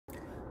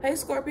Hey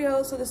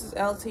Scorpio, so this is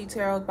LT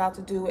Tarot about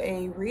to do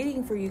a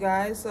reading for you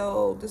guys.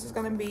 So this is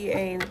going to be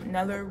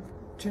another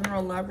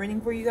general love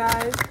reading for you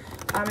guys.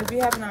 If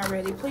you haven't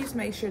already, please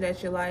make sure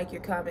that you like,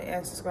 you comment,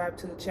 and subscribe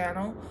to the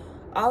channel.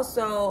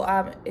 Also,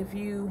 if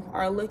you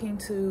are looking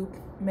to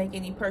make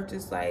any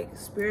purchase like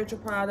spiritual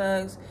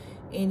products,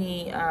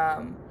 any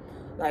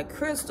like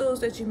crystals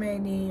that you may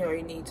need, or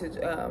you need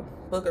to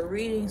book a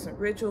reading, some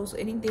rituals,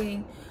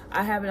 anything,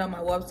 I have it on my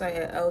website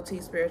at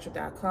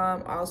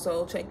ltspiritual.com.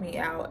 Also check me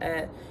out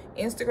at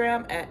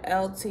Instagram at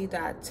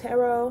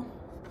lt.tarot.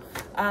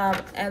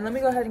 And let me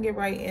go ahead and get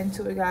right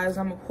into it, guys.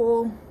 I'm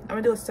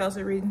gonna do a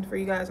celtic reading for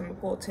you guys. I'm gonna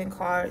pull 10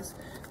 cards,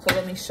 so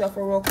let me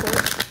shuffle real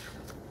quick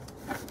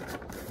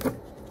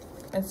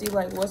and see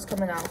like what's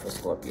coming out for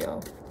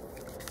Scorpio.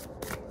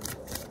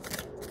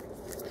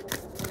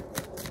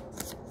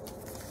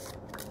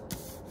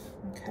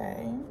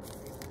 Okay.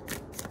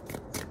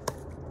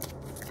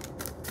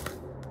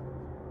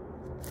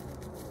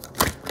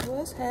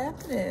 What's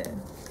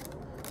happening?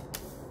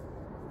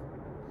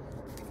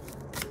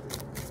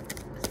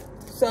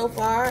 So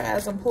far,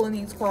 as I'm pulling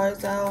these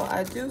cards out,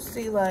 I do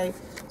see like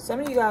some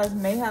of you guys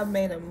may have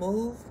made a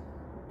move,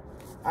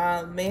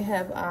 may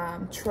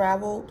have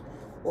traveled,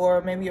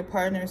 or maybe your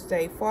partner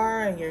stayed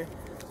far and you're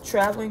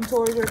traveling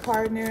towards your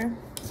partner.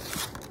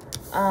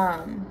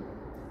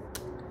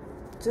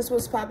 Just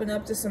what's popping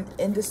up, just some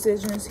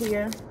indecisions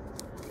here.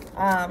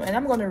 And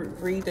I'm going to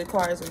read the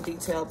cards in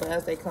detail, but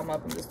as they come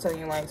up, I'm just telling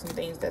you like some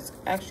things that's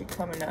actually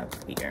coming up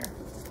here.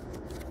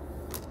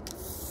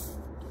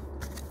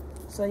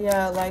 So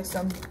yeah, like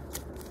some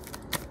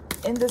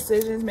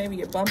indecisions, maybe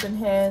you're bumping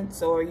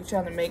heads, or you're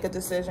trying to make a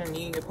decision.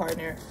 You and your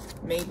partner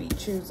may be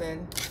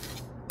choosing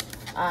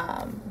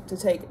to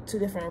take two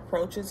different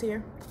approaches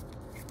here.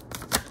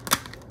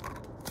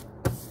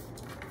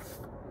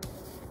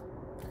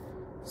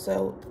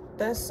 So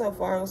that's so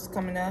far what's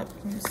coming up.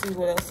 Let me see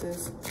what else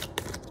is.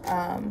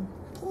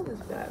 Pull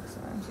this back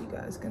so you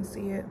guys can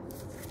see it.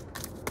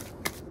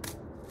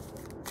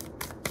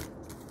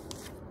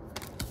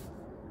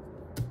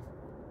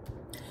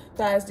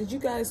 Guys, did you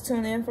guys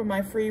tune in for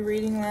my free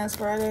reading last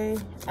Friday?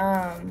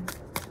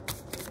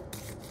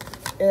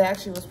 It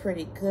actually was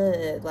pretty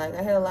good. Like,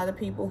 I had a lot of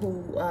people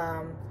who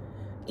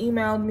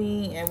emailed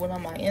me and went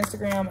on my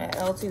Instagram at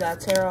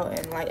lt.tarot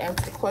and like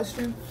asked a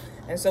question.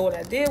 And so what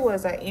I did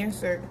was I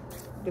answered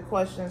the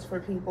questions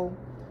for people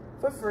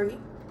for free.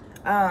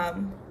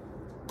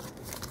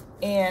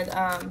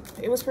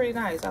 It was pretty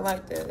nice. I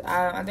liked it.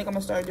 I think I'm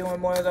gonna start doing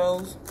more of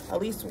those at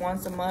least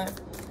once a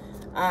month.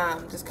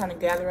 Just kind of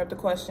gather up the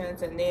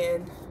questions and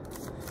then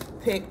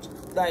pick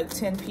like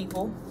 10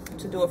 people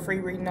to do a free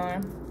reading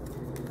on.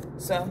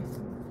 So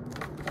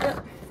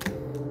yeah.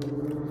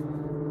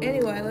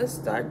 Anyway, let's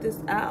start this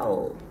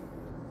out.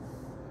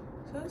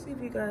 So let's see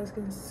if you guys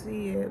can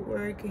see it.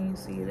 Where can you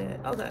see it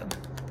at? Okay,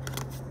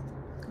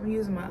 I'm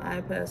using my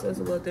iPad, so it's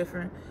a little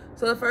different.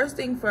 So the first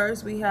thing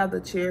first, we have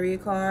the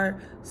Chariot card.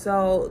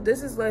 So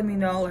this is letting me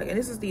know, like, and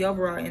this is the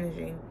overall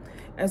energy.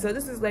 And so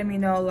this is letting me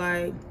know,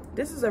 like,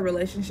 this is a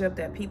relationship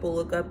that people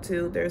look up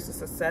to. There's a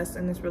success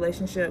in this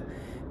relationship.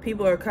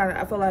 People are kind of,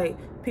 I feel like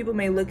people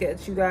may look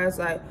at you guys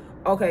like,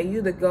 okay,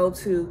 you the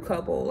go-to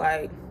couple.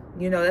 Like,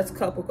 you know, that's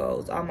couple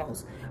goals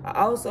almost. I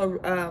also,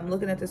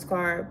 looking at this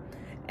card,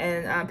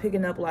 and I'm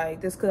picking up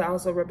like this could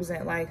also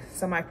represent like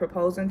somebody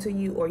proposing to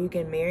you, or you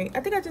getting married.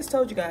 I think I just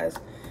told you guys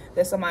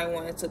that somebody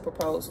wanted to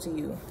propose to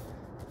you.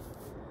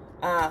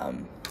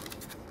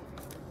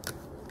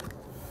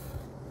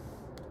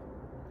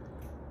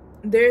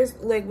 There's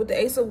like with the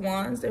Ace of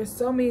Wands, there's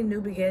so many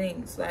new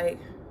beginnings like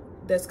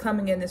that's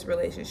coming in this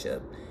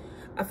relationship.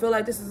 I feel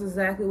like this is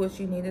exactly what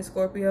you needed,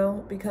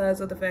 Scorpio,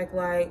 because of the fact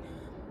like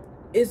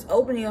it's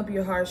opening up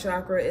your heart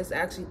chakra. It's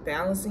actually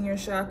balancing your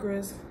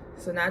chakras.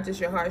 So not just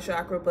your heart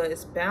chakra, but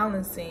it's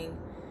balancing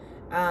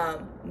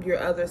your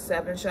other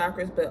 7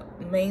 chakras,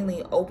 but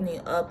mainly opening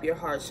up your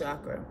heart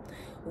chakra,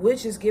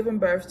 which is giving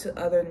birth to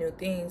other new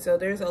things. So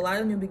there's a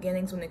lot of new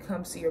beginnings when it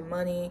comes to your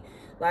money,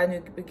 a lot of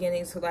new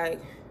beginnings like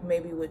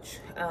maybe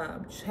with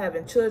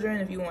having children.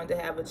 If you want to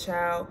have a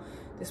child,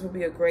 this would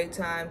be a great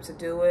time to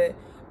do it.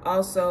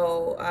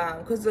 Also,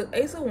 because the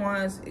Ace of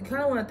Wands, you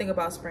kind of want to think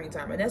about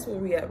springtime, and that's where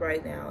we at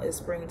right now, is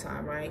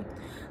springtime, right?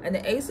 And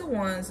the Ace of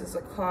Wands is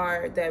a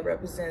card that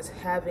represents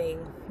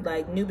having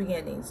like new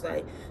beginnings,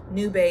 like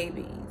new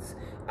babies,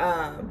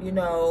 you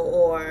know,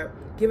 or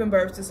giving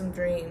birth to some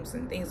dreams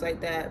and things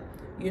like that.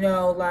 You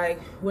know, like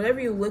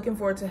whatever you're looking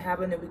for to have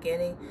a new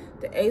beginning,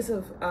 the Ace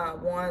of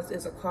Wands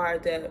is a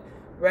card that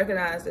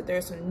recognizes that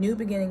there's some new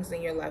beginnings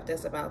in your life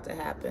that's about to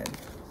happen.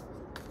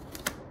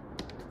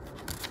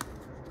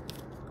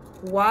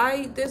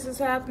 Why this is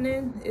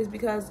happening is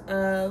because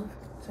of,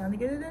 trying to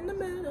get it in the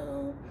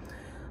middle,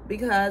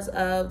 because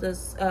of the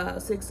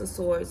 6 of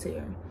Swords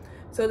here.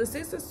 So the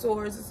 6 of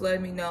Swords is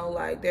letting me know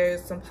like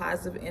there's some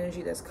positive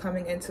energy that's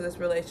coming into this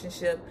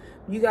relationship.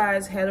 You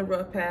guys had a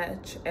rough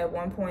patch at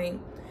one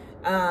point.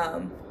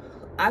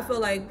 I feel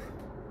like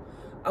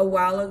a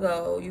while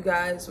ago you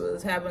guys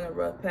was having a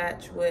rough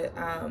patch with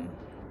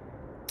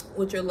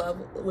with your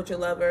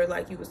lover,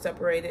 like you were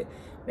separated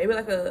maybe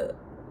like a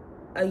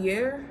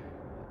year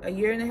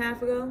and a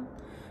half ago,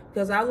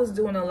 because I was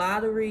doing a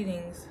lot of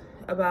readings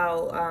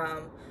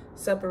about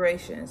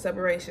separation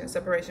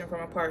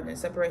from a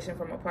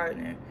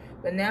partner.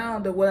 But now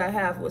what I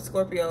have with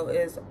Scorpio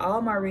is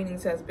all my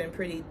readings has been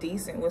pretty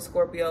decent with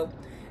Scorpio,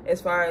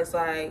 as far as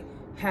like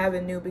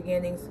having new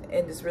beginnings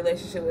in this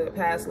relationship with a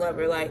past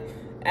lover, like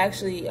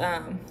actually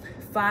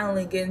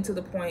finally getting to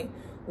the point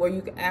where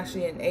you can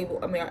actually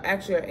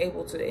are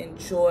able to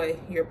enjoy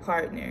your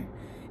partner.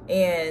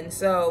 And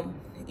so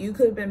you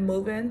could have been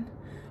moving,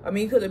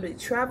 you could have been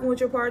traveling with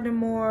your partner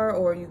more,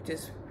 or you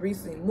just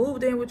recently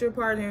moved in with your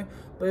partner,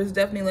 but it's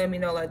definitely letting me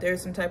know like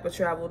there's some type of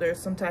travel, there's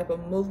some type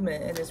of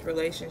movement in this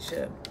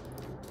relationship.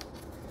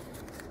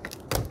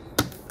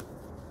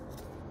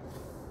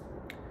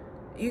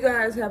 You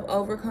guys have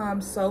overcome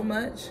so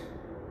much.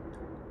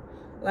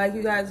 Like,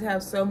 you guys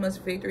have so much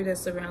victory that's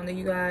surrounding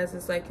you guys.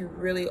 It's like you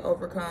really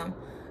overcome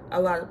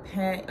a lot of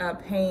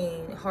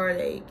pain,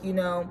 heartache, you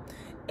know,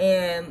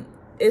 and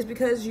it's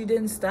because you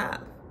didn't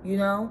stop, you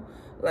know,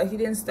 like you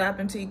didn't stop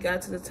until you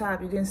got to the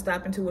top. You didn't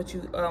stop until what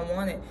you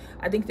wanted.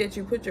 I think that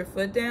you put your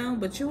foot down,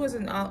 but you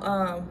wasn't,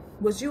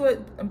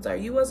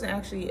 you wasn't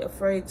actually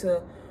afraid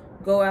to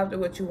go after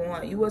what you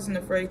want. You wasn't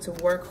afraid to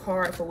work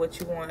hard for what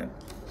you want.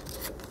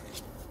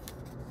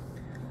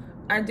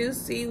 I do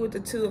see with the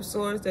Two of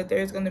Swords that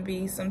there's going to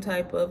be some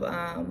type of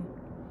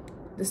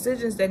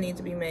decisions that need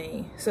to be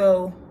made.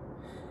 So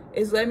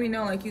it's letting me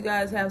know like you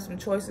guys have some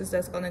choices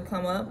that's going to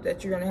come up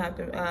that you're going to have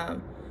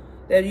to,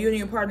 that you and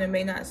your partner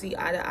may not see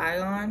eye to eye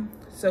on.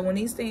 So when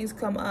these things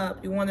come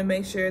up, you want to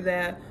make sure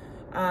that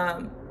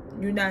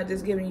you're not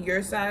just giving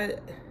your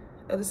side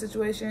of the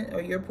situation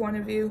or your point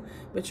of view,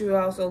 but you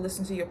also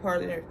listen to your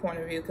partner's point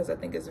of view, because I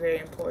think it's very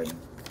important.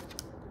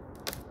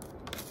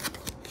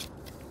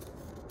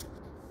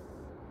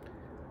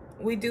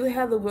 We do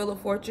have the Wheel of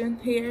Fortune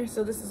here,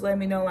 so this is letting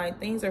me know like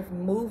things are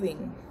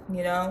moving,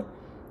 you know.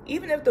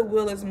 Even if the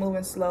wheel is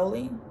moving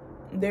slowly,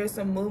 there's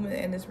some movement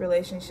in this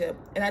relationship.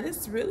 And I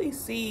just really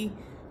see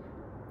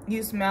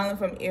you smiling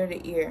from ear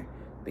to ear,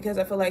 because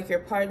I feel like your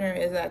partner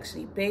is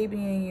actually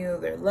babying you,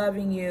 they're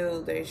loving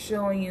you, they're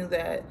showing you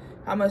that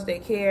how much they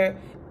care.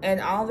 And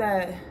all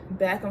that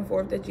back and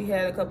forth that you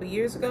had a couple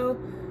years ago,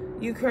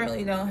 you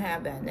currently don't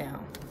have that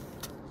now.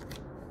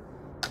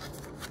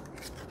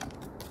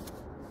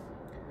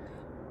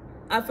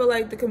 I feel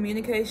like the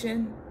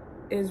communication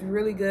is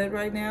really good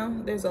right now.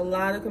 There's a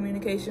lot of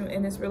communication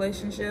in this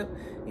relationship.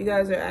 You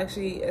guys are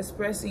actually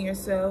expressing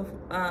yourself,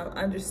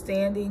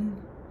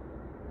 understanding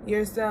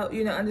yourself,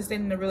 you know,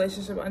 understanding the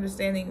relationship,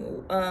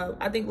 understanding,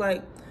 I think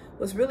like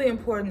what's really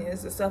important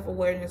is the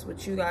self-awareness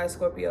with you guys,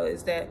 Scorpio,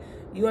 is that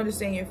you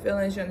understand your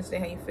feelings, you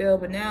understand how you feel,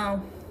 but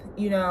now,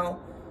 you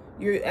know,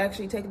 you're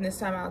actually taking this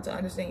time out to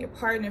understand your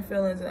partner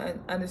feelings and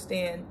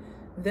understand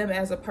them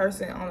as a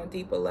person on a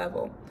deeper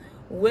level.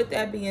 With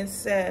that being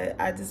said,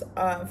 I just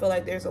feel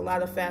like there's a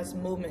lot of fast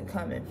movement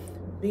coming.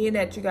 Being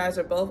that you guys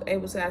are both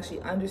able to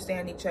actually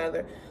understand each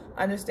other,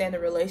 understand the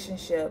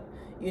relationship,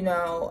 you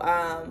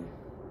know,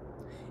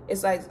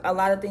 it's like a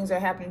lot of things are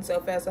happening so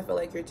fast. I feel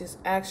like you're just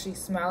actually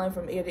smiling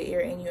from ear to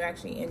ear and you're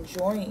actually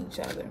enjoying each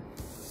other.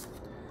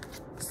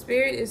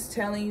 Spirit is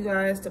telling you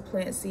guys to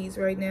plant seeds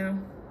right now.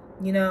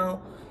 You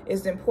know,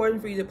 it's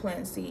important for you to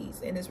plant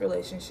seeds in this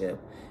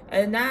relationship.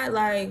 And not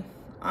like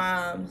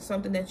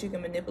something that you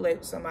can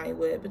manipulate somebody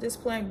with, but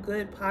just plant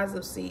good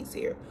positive seeds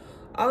here.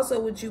 Also,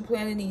 with you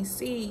planting these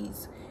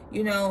seeds,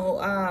 you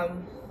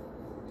know,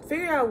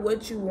 figure out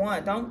what you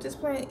want. Don't just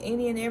plant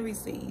any and every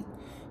seed,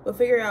 but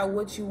figure out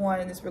what you want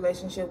in this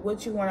relationship,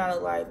 what you want out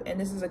of life. And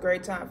this is a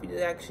great time for you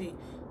to actually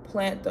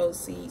plant those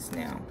seeds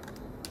now.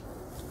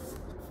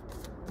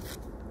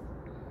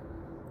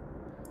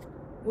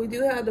 We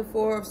do have the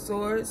Four of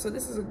Swords, so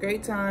this is a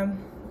great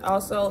time.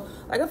 Also,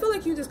 like, I feel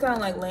like you just kind of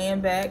like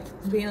laying back,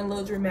 being a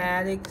little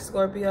dramatic,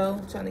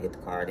 Scorpio. Trying to get the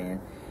card in.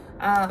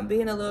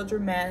 Being a little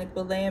dramatic,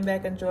 but laying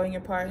back, enjoying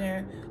your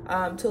partner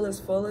till its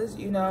fullest.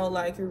 You know,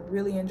 like you're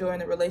really enjoying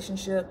the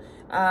relationship.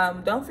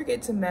 Don't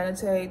forget to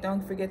meditate.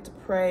 Don't forget to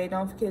pray.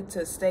 Don't forget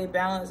to stay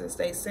balanced and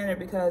stay centered,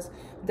 because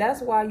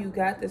that's why you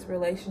got this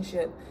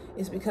relationship.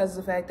 It's because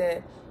of the fact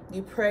that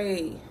you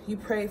pray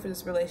for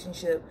this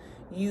relationship.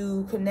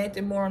 You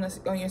connected more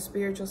on your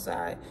spiritual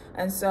side.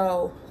 And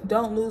so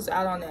don't lose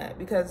out on that,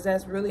 because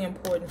that's really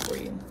important for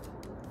you.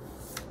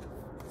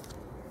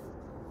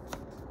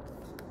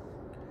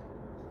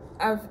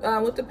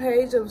 With the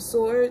Page of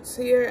Swords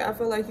here, I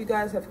feel like you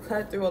guys have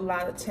cut through a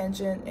lot of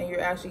tension, and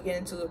you're actually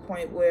getting to the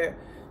point where,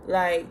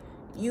 like,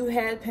 you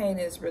had pain in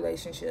this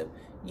relationship.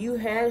 You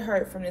had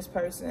hurt from this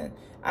person.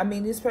 I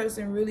mean, this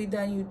person really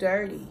done you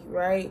dirty,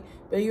 right?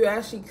 But you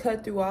actually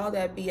cut through all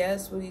that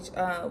BS with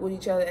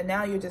each other, and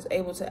now you're just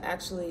able to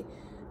actually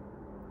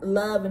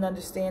love and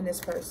understand this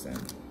person.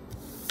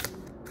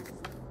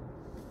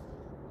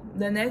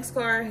 The next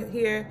card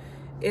here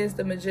is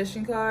the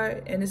Magician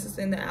card, and this is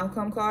in the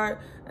Outcome card.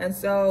 And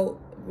so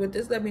what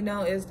this let me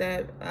know is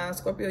that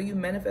Scorpio, you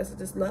manifested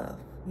this love.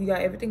 You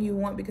got everything you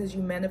want because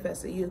you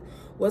manifested. You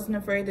wasn't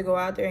afraid to go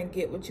out there and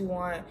get what you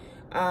want.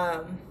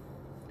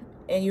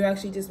 And you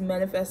actually just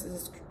manifested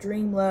this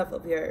dream love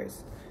of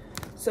yours.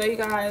 So you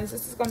guys,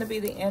 this is going to be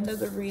the end of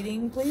the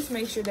reading. Please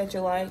make sure that you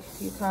like,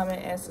 you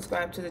comment, and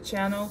subscribe to the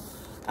channel.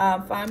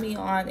 Find me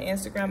on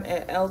Instagram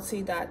at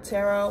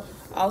lt.tarot.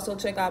 Also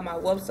check out my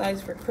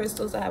websites for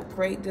crystals. I have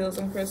great deals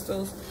on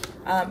crystals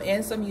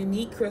and some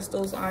unique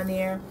crystals on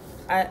there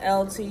at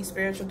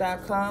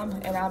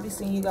ltspiritual.com. And I'll be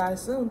seeing you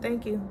guys soon.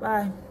 Thank you.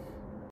 Bye.